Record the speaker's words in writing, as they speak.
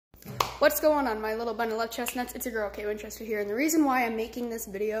What's going on, my little bundle of chestnuts? It's your girl, Kate Winchester here, and the reason why I'm making this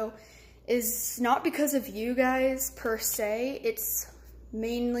video is not because of you guys, per se. It's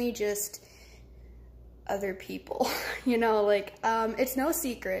mainly just other people, you know, like, it's no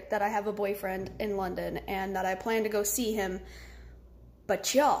secret that I have a boyfriend in London, and that I plan to go see him,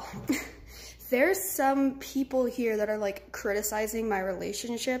 but y'all, there's some people here that are, like, criticizing my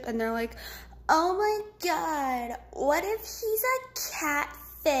relationship, and they're like, oh my god, what if he's a catfish?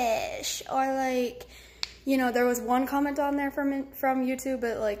 Or like, you know, there was one comment on there from YouTube,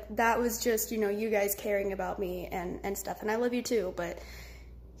 but like, that was just, you know, you guys caring about me and stuff, and I love you too, but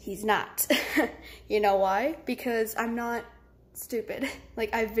he's not. You know why? Because I'm not stupid.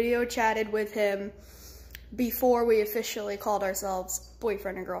 Like, I video chatted with him before we officially called ourselves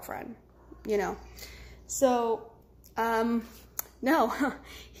boyfriend and girlfriend, you know? So, no,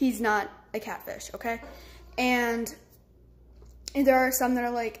 he's not a catfish, okay? And there are some that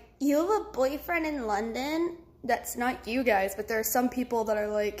are like, you have a boyfriend in London? That's not you guys, but there are some people that are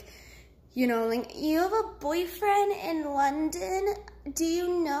like, you know, like, you have a boyfriend in London? Do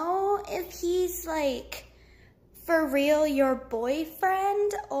you know if he's, like, for real your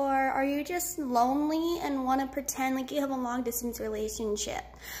boyfriend? Or are you just lonely and want to pretend like you have a long-distance relationship?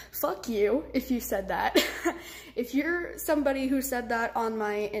 Fuck you if you said that. If you're somebody who said that on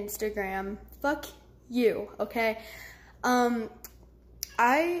my Instagram, fuck you, okay?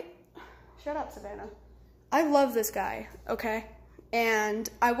 Shut up, Savannah. I love this guy, okay? And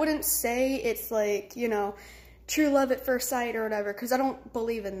I wouldn't say it's like, you know, true love at first sight or whatever, because I don't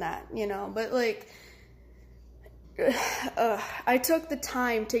believe in that, you know, but like, I took the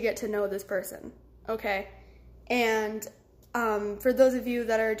time to get to know this person, okay? And for those of you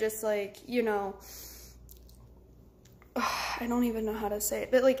that are just like, you know, I don't even know how to say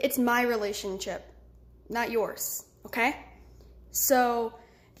it, but like, it's my relationship, not yours, okay? So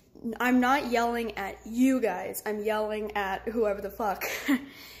I'm not yelling at you guys, I'm yelling at whoever the fuck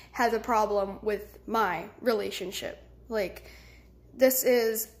has a problem with my relationship. Like, this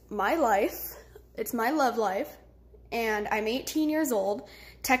is my life, it's my love life, and I'm 18 years old.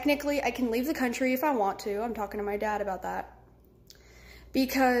 Technically, I can leave the country if I want to. I'm talking to my dad about that.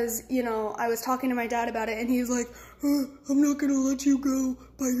 Because, you know, I was talking to my dad about it, and he's like, I'm not gonna let you go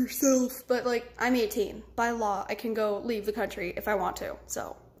by yourself. But, like, I'm 18. By law, I can go leave the country if I want to,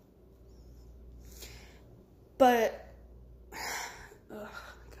 so. But, oh,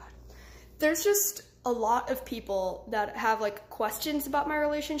 God. There's just a lot of people that have, like, questions about my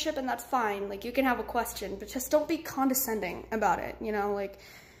relationship, and that's fine. Like, you can have a question, but just don't be condescending about it, you know?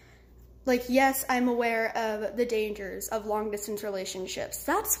 Like, yes, I'm aware of the dangers of long-distance relationships.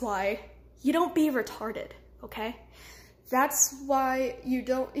 That's why you don't be retarded, okay? That's why you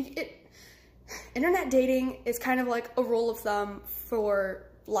don't... Internet dating is kind of like a rule of thumb for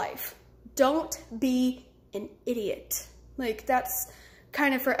life. Don't be an idiot. Like, that's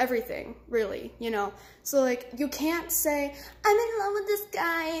kind of for everything, really, you know? So, like, you can't say, I'm in love with this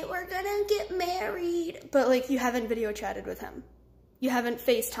guy, we're gonna get married, but, like, you haven't video chatted with him. You haven't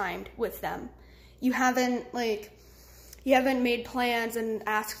FaceTimed with them. You haven't, like, you haven't made plans and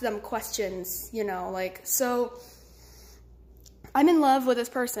asked them questions, you know, like, so I'm in love with this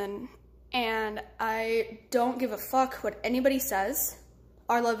person, and I don't give a fuck what anybody says.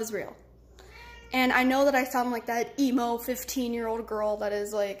 Our love is real. And I know that I sound like that emo 15-year-old girl that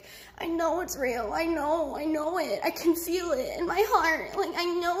is like, I know it's real, I know it, I can feel it in my heart, like, I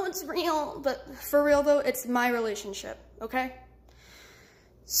know it's real. But for real though, it's my relationship, okay?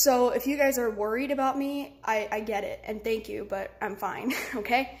 So if you guys are worried about me, I get it, and thank you, but I'm fine,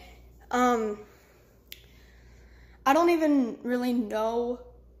 okay? I don't even really know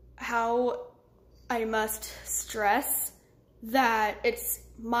how I must stress that it's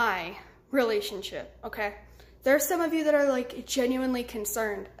my relationship, okay? There's some of you that are, like, genuinely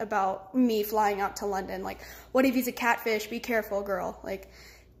concerned about me flying out to London. Like, what if he's a catfish? Be careful, girl. Like,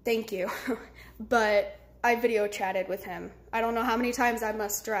 thank you. But I video chatted with him. I don't know how many times I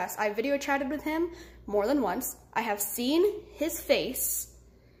must stress. I video chatted with him more than once. I have seen his face.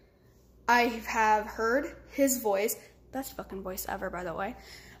 I have heard his voice. Best fucking voice ever, by the way.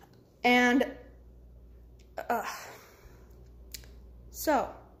 And, so,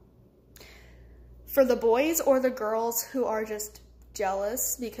 for the boys or the girls who are just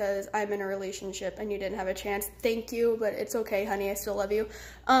jealous because I'm in a relationship and you didn't have a chance, thank you, but it's okay, honey, I still love you.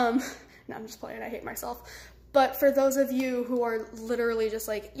 No, I'm just playing, I hate myself. But for those of you who are literally just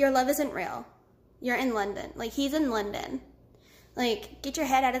like, your love isn't real. You're in London. Like, he's in London. Like, get your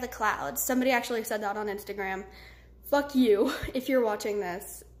head out of the clouds. Somebody actually said that on Instagram. Fuck you, if you're watching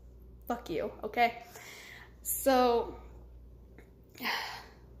this. Fuck you, okay? So,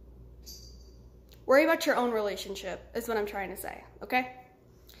 Worry about your own relationship is what I'm trying to say, okay?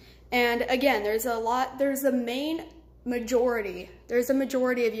 And again, there's a majority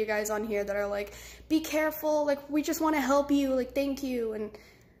of you guys on here that are like, be careful, like, we just want to help you, like, thank you, and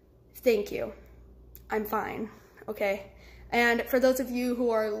thank you. I'm fine, okay? And for those of you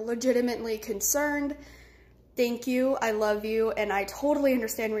who are legitimately concerned, thank you, I love you, and I totally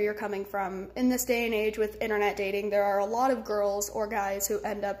understand where you're coming from. In this day and age with internet dating, there are a lot of girls or guys who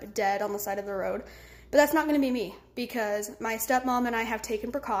end up dead on the side of the road. But that's not going to be me, because my stepmom and I have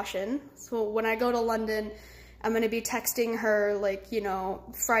taken precaution. So when I go to London, I'm going to be texting her, like, you know,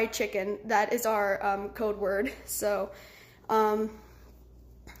 fried chicken. That is our code word. So,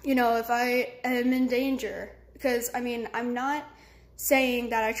 you know, if I am in danger, because, I mean, I'm not saying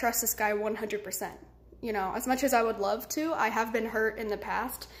that I trust this guy 100%. You know, as much as I would love to, I have been hurt in the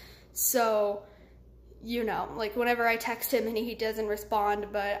past. So, you know, like, whenever I text him and he doesn't respond,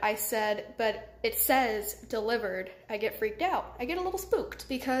 but it says delivered, I get freaked out. I get a little spooked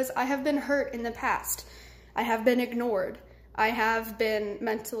because I have been hurt in the past. I have been ignored. I have been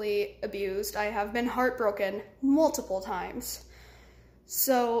mentally abused. I have been heartbroken multiple times.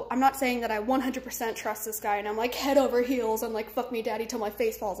 So I'm not saying that I 100% trust this guy and I'm like head over heels and like, fuck me daddy till my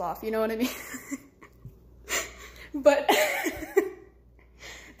face falls off. You know what I mean? But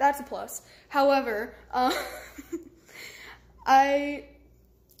that's a plus. However, I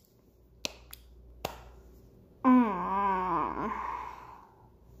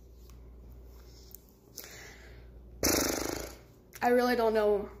really don't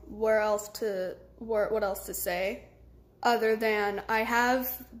know what else to say, other than I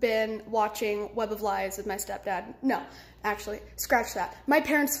have been watching Web of Lies with my stepdad. No, actually, scratch that. My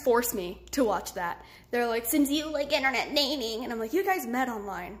parents forced me to watch that. They're like, since you like internet dating, and I'm like, you guys met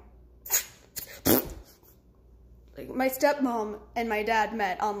online. Like, my stepmom and my dad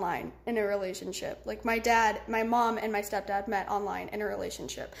met online in a relationship. Like, my mom and my stepdad met online in a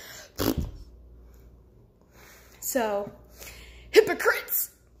relationship. So, hypocrites!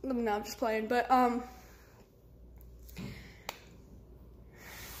 No, I'm just playing, but, I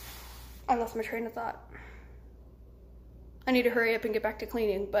lost my train of thought. I need to hurry up and get back to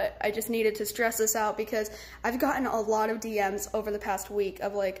cleaning, but I just needed to stress this out because I've gotten a lot of DMs over the past week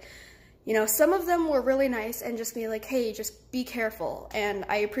of like, you know, some of them were really nice and just be like, hey, just be careful, and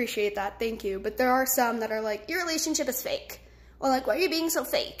I appreciate that, thank you, but there are some that are like, your relationship is fake, or like, why are you being so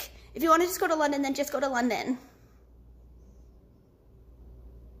fake? If you want to just go to London, then just go to London.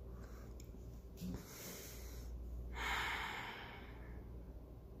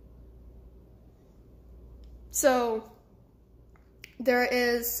 So, there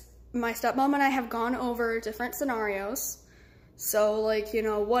is, my stepmom and I have gone over different scenarios. So, like, you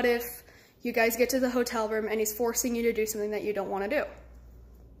know, what if you guys get to the hotel room and he's forcing you to do something that you don't want to do?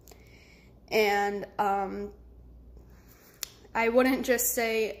 And, I wouldn't just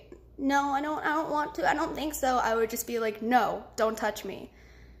say, no, I don't want to, I don't think so. I would just be like, no, don't touch me.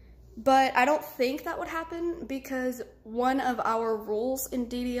 But I don't think that would happen because one of our rules in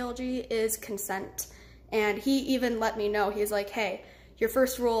DDLG is consent. And he even let me know, he's like, hey, your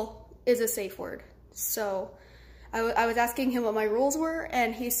first rule is a safe word. So I was asking him what my rules were,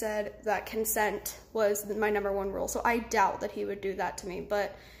 and he said that consent was my #1 rule. So I doubt that he would do that to me.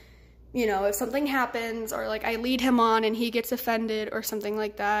 But, you know, if something happens, or like I lead him on and he gets offended or something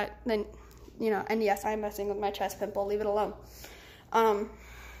like that, then, you know, and yes, I'm messing with my chest pimple, leave it alone.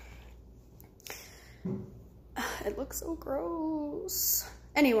 It looks so gross.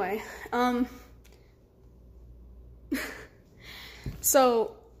 Anyway,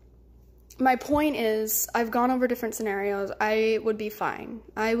 so my point is, I've gone over different scenarios. I would be fine.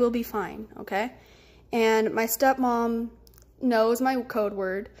 I will be fine, okay? And my stepmom knows my code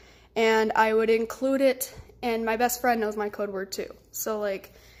word, and I would include it, and my best friend knows my code word too. So,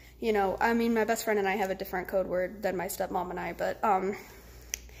 like, you know, I mean, my best friend and I have a different code word than my stepmom and I, but,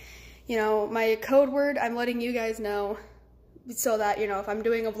 you know, my code word, I'm letting you guys know so that, you know, if I'm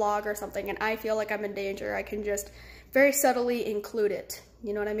doing a vlog or something and I feel like I'm in danger, I can just very subtly include it.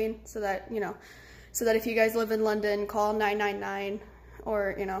 You know what I mean? So that, you know, so that if you guys live in London, call 999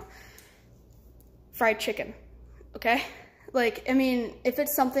 or, you know, fried chicken, okay? Like, I mean, if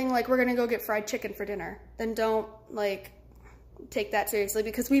it's something like we're gonna go get fried chicken for dinner, then don't, like, take that seriously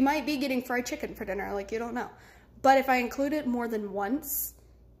because we might be getting fried chicken for dinner, like, you don't know. But if I include it more than once,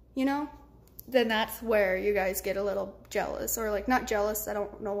 you know, then that's where you guys get a little jealous, or like, not jealous, I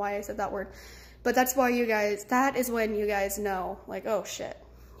don't know why I said that word, but that's why you guys, that is when you guys know, like, oh shit,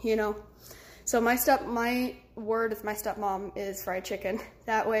 you know? So my word with my stepmom is fried chicken.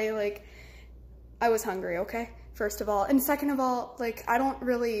 That way, like, I was hungry, okay? first of all. And second of all, like, I don't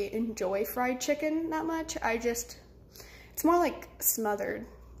really enjoy fried chicken that much. It's more like smothered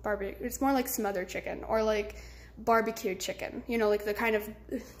barbecue. It's more like smothered chicken or like barbecue chicken. You know, like the kind of,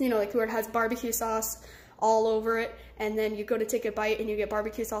 you know, like where it has barbecue sauce all over it, and then you go to take a bite and you get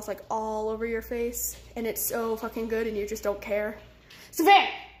barbecue sauce like all over your face, and it's so fucking good and you just don't care. Savannah!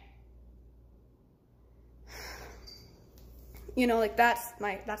 You know, like that's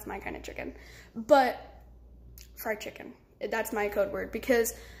my kind of chicken. But fried chicken, that's my code word,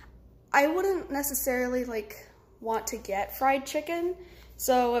 because I wouldn't necessarily like want to get fried chicken.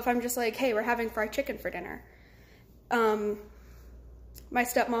 So if I'm just like, hey, we're having fried chicken for dinner, my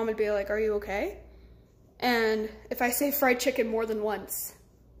stepmom would be like, are you okay? And if I say fried chicken more than once,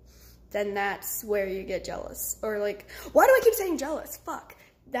 then that's where you get jealous. Or like, why do I keep saying jealous? Fuck.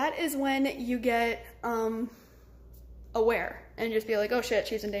 That is when you get aware and just be like, oh shit,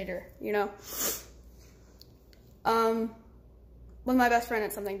 she's in danger, you know? With my best friend,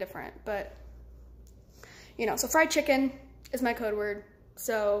 it's something different, but, you know, so fried chicken is my code word.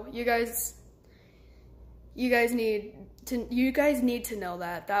 So you guys need to know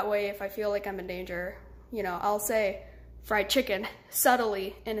that. That way, if I feel like I'm in danger, you know, I'll say fried chicken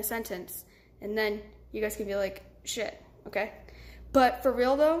subtly in a sentence, and then you guys can be like, shit, okay? But for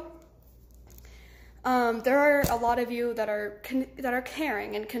real though, there are a lot of you that are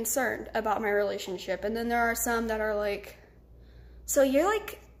caring and concerned about my relationship, and then there are some that are like, so you're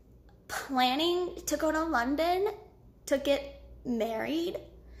like planning to go to London to get married?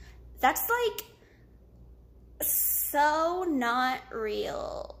 That's like so not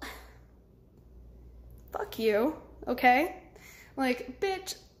real. Fuck you, okay? Like,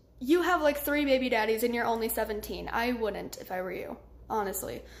 bitch, you have like 3 baby daddies and you're only 17. I wouldn't if I were you,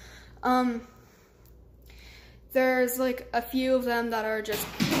 honestly. There's like a few of them that are just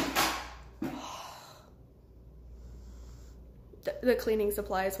the cleaning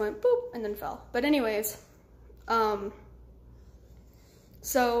supplies went boop and then fell. But anyways,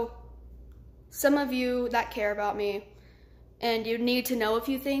 so some of you that care about me and you need to know a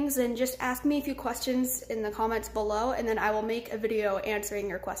few things, and just ask me a few questions in the comments below, and then I will make a video answering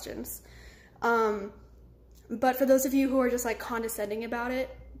your questions. But for those of you who are just like condescending about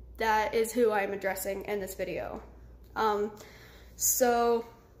it, that is who I'm addressing in this video. I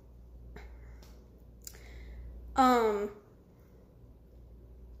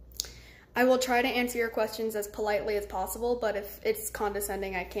will try to answer your questions as politely as possible, but if it's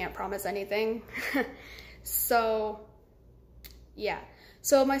condescending, I can't promise anything. So, yeah.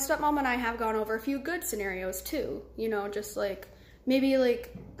 So my stepmom and I have gone over a few good scenarios too, you know, just like maybe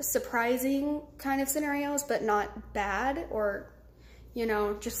like surprising kind of scenarios, but not bad, or, you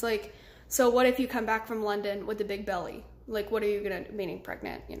know, just like, so what if you come back from London with a big belly? Like, what are you gonna, meaning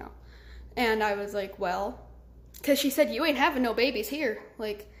pregnant, you know? And I was like, well, cause she said, you ain't having no babies here.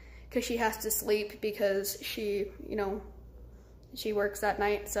 Like, cause she has to sleep because she, you know, she works that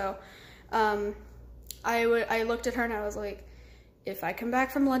night. So, I looked at her and I was like, if I come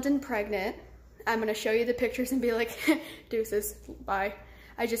back from London pregnant, I'm gonna show you the pictures and be like, deuces, bye.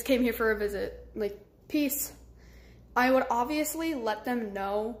 I just came here for a visit, like, peace. I would obviously let them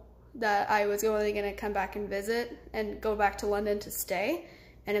know that I was only gonna come back and visit and go back to London to stay.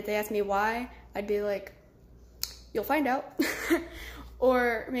 And if they asked me why, I'd be like, you'll find out.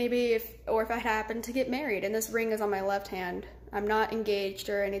 Or maybe if I happen to get married and this ring is on my left hand, I'm not engaged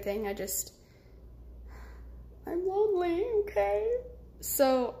or anything, I'm lonely, okay?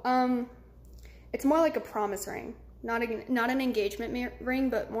 So, it's more like a promise ring. Not an engagement ring,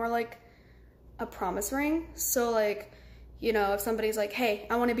 but more like a promise ring. So, like, you know, if somebody's like, hey,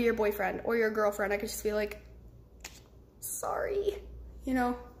 I want to be your boyfriend or your girlfriend, I could just be like, sorry, you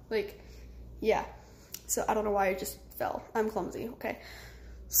know? Like, yeah. So, I don't know why I just fell. I'm clumsy, okay?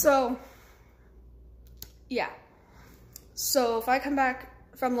 So, yeah. So, if I come back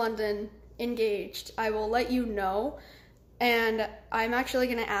from London engaged, I will let you know, and I'm actually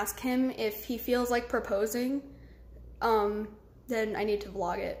gonna ask him if he feels like proposing. Then I need to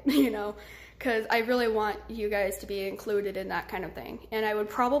vlog it, you know, because I really want you guys to be included in that kind of thing. And I would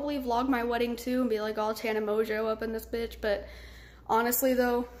probably vlog my wedding too and be like all Tana Mojo up in this bitch, but honestly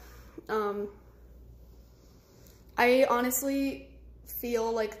though, I honestly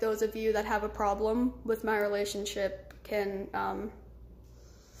feel like those of you that have a problem with my relationship can,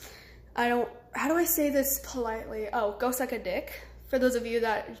 how do I say this politely? Oh, go suck a dick. For those of you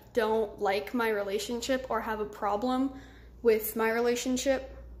that don't like my relationship or have a problem with my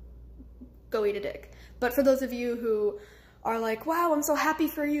relationship, go eat a dick. But for those of you who are like, wow, I'm so happy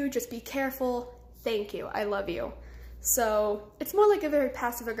for you, just be careful, thank you, I love you. So it's more like a very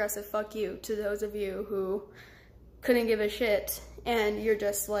passive-aggressive fuck you to those of you who couldn't give a shit, and you're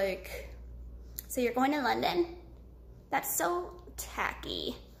just like, so you're going to London? That's so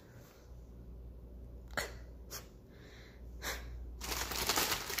tacky.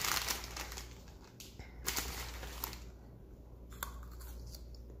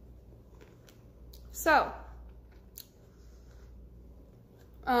 So,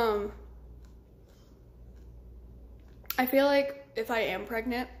 I feel like if I am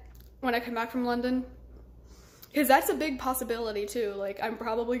pregnant when I come back from London, because that's a big possibility too, like I'm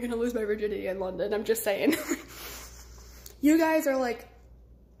probably gonna lose my virginity in London, I'm just saying. You guys are like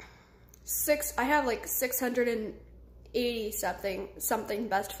I have like 680 something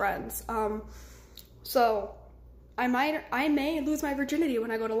best friends. So I may lose my virginity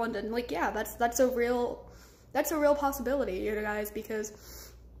when I go to London. Like, yeah, that's a real possibility, you guys, because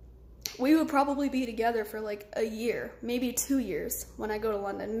we would probably be together for like a year, maybe 2 years when I go to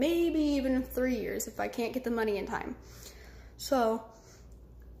London, maybe even 3 years if I can't get the money in time. So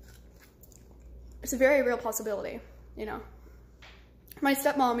it's a very real possibility, you know. My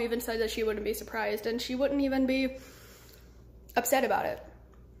stepmom even said that she wouldn't be surprised and she wouldn't even be upset about it.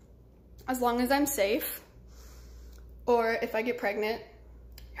 As long as I'm safe, or if I get pregnant,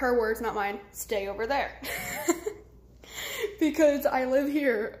 her words, not mine, stay over there. Because I live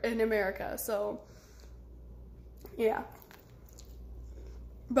here in America, so yeah.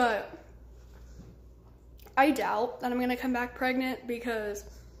 But I doubt that I'm gonna come back pregnant because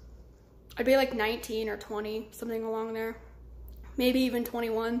I'd be like 19 or 20, something along there. Maybe even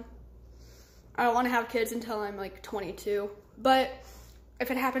 21. I don't want to have kids until I'm like 22. But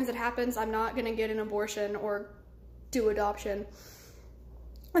if it happens, it happens. I'm not gonna get an abortion or do adoption.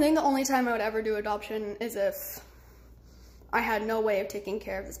 I think the only time I would ever do adoption is if I had no way of taking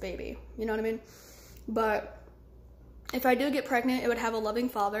care of this baby. You know what I mean? But if I do get pregnant, it would have a loving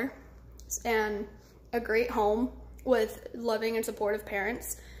father and a great home with loving and supportive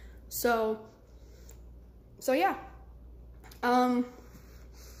parents. So yeah.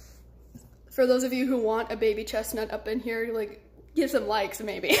 For those of you who want a baby chestnut up in here, like, give some likes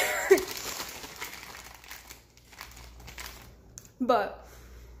maybe. But,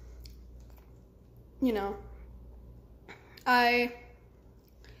 you know, I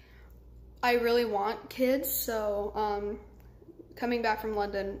really want kids, so coming back from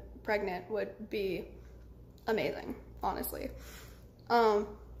London pregnant would be amazing, honestly.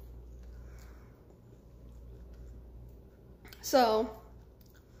 So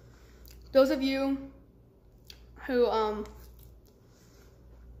those of you who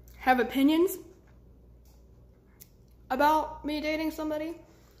have opinions about me dating somebody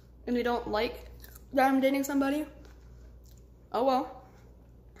and you don't like that I'm dating somebody, oh well,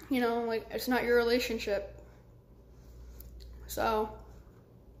 you know, like, it's not your relationship, so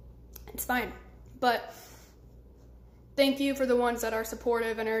it's fine. But thank you for the ones that are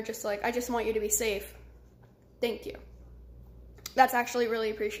supportive and are just like, I just want you to be safe. Thank you. That's actually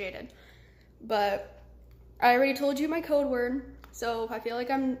really appreciated. But I already told you my code word, so if I feel like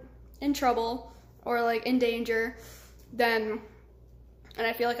I'm in trouble or like in danger, then, and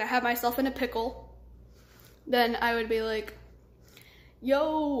I feel like I have myself in a pickle, then I would be like,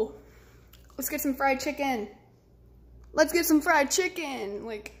 yo, let's get some fried chicken. Let's get some fried chicken.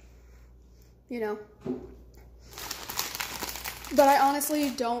 Like, you know. But I honestly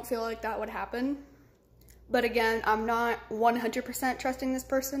don't feel like that would happen. But again, I'm not 100% trusting this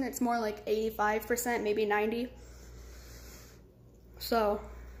person. It's more like 85%, maybe 90%. So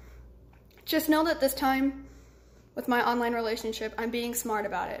just know that this time with my online relationship, I'm being smart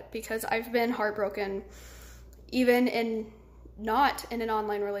about it, because I've been heartbroken even in not in an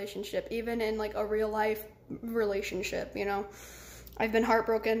online relationship, even in like a real life relationship, you know. I've been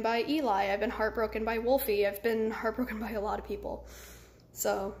heartbroken by Eli, I've been heartbroken by Wolfie, I've been heartbroken by a lot of people.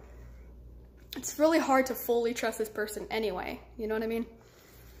 So it's really hard to fully trust this person anyway, you know what I mean?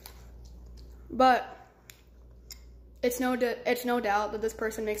 But it's no doubt that this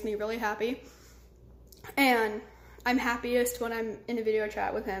person makes me really happy, and I'm happiest when I'm in a video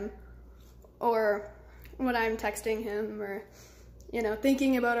chat with him, or when I'm texting him, or, you know,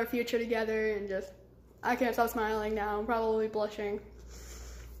 thinking about our future together, and just, I can't stop smiling now, I'm probably blushing.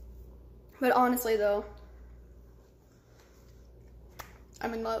 But honestly though,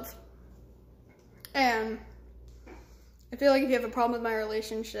 I'm in love. And I feel like if you have a problem with my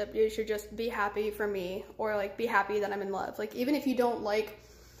relationship, you should just be happy for me, or like be happy that I'm in love. Like, even if you don't like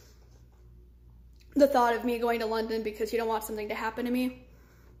the thought of me going to London because you don't want something to happen to me,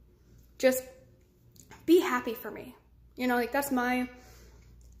 just be happy for me. You know, like, that's my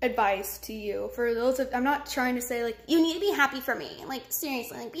advice to you. For those of, I'm not trying to say like, you need to be happy for me. Like,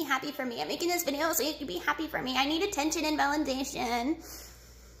 seriously, like, be happy for me. I'm making this video so you can be happy for me. I need attention and validation.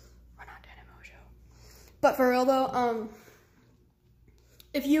 We're not doing emoji. But for real though,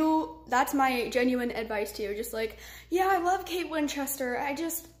 if you, that's my genuine advice to you. Just like, yeah, I love Kate Winchester.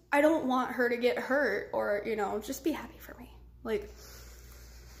 I don't want her to get hurt, or, you know, just be happy for me. Like,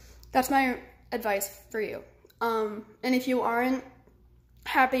 that's my advice for you. And if you aren't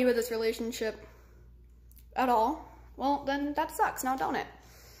happy with this relationship at all, well, then that sucks, now don't it?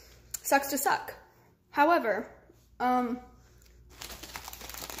 Sucks to suck. However,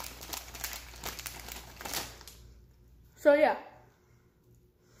 so yeah.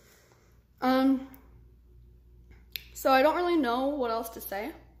 So I don't really know what else to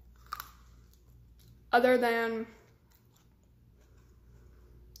say other than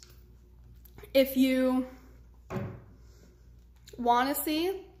if you want to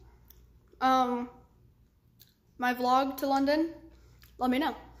see my vlog to London, let me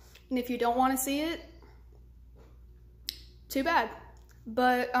know. And if you don't want to see it, too bad.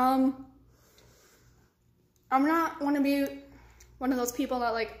 But I'm not want to be one of those people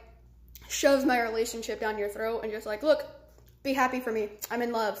that like shoves my relationship down your throat and just like, look, be happy for me, I'm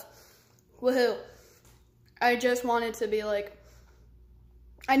in love, woohoo. I just wanted to be like,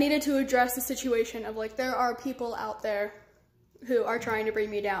 I needed to address the situation of like, there are people out there who are trying to bring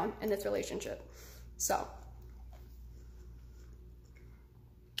me down in this relationship. So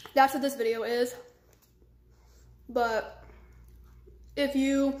that's what this video is. But if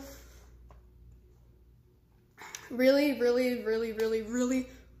you really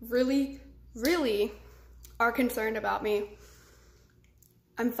are concerned about me,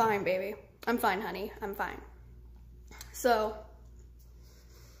 I'm fine, baby. I'm fine, honey. I'm fine. So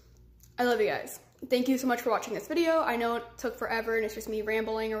I love you guys. Thank you so much for watching this video. I know it took forever and it's just me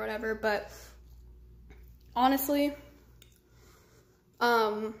rambling or whatever, but honestly,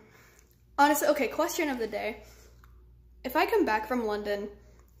 okay, question of the day. If I come back from London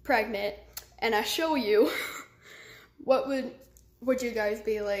pregnant and I show you, what would you guys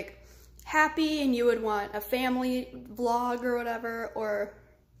be like, happy and you would want a family vlog or whatever, or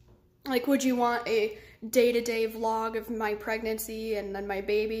like would you want a day-to-day vlog of my pregnancy and then my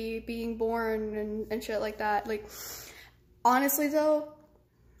baby being born and shit like that? Like, honestly though,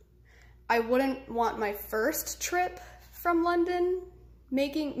 I wouldn't want my first trip from London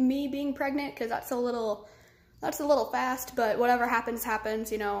making me being pregnant, because that's a little fast, but whatever happens,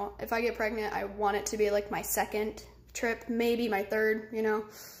 happens, you know. If I get pregnant, I want it to be like my second trip, maybe my third, you know.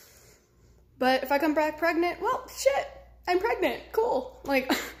 But if I come back pregnant, well, shit, I'm pregnant, cool.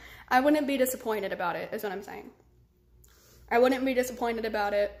 Like, I wouldn't be disappointed about it, is what I'm saying. I wouldn't be disappointed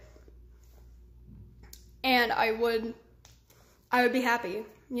about it. And I would be happy,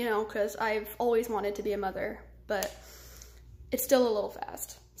 you know, because I've always wanted to be a mother, but it's still a little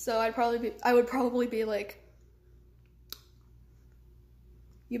fast. So I would probably be like,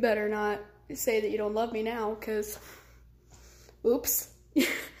 you better not say that you don't love me now, because oops.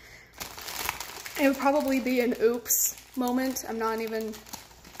 It would probably be an oops moment. I'm not even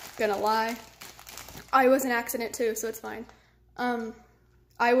gonna lie. I was an accident too, so it's fine.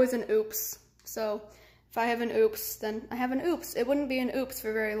 I was an oops. So if I have an oops, then I have an oops. It wouldn't be an oops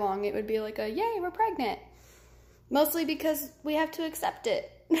for very long. It would be like a, yay, we're pregnant. Mostly because we have to accept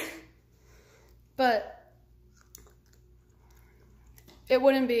it. But it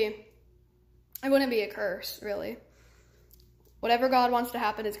wouldn't be a curse, really. Whatever God wants to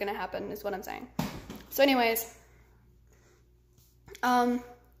happen is gonna happen, is what I'm saying. So anyways,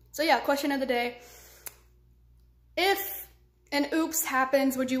 so yeah, question of the day. If an oops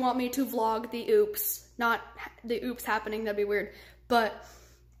happens, would you want me to vlog the oops? Not the oops happening, that'd be weird. But,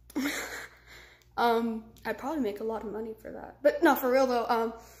 I'd probably make a lot of money for that. But no, for real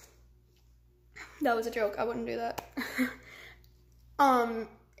though, that was a joke, I wouldn't do that.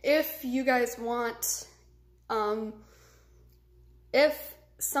 If you guys want, if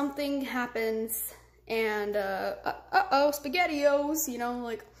something happens and, SpaghettiOs, you know,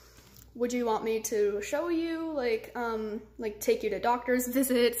 like, would you want me to show you, like take you to doctor's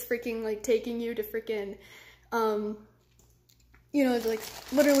visits, freaking, like, taking you to freaking, you know, like,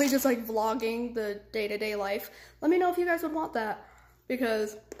 literally just, like, vlogging the day-to-day life? Let me know if you guys would want that,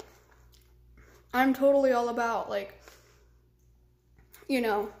 because I'm totally all about, like, you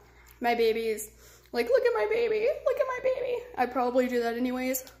know, my babies, like, look at my baby, look at my baby. I'd probably do that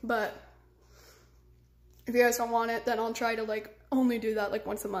anyways, but if you guys don't want it, then I'll try to, like, only do that, like,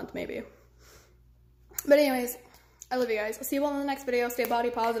 once a month, maybe. But anyways, I love you guys. I'll see you all in the next video. Stay body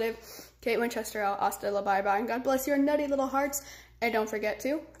positive. Kate Winchester out. Hasta la bye-bye. And God bless your nutty little hearts. And don't forget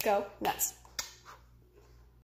to go nuts.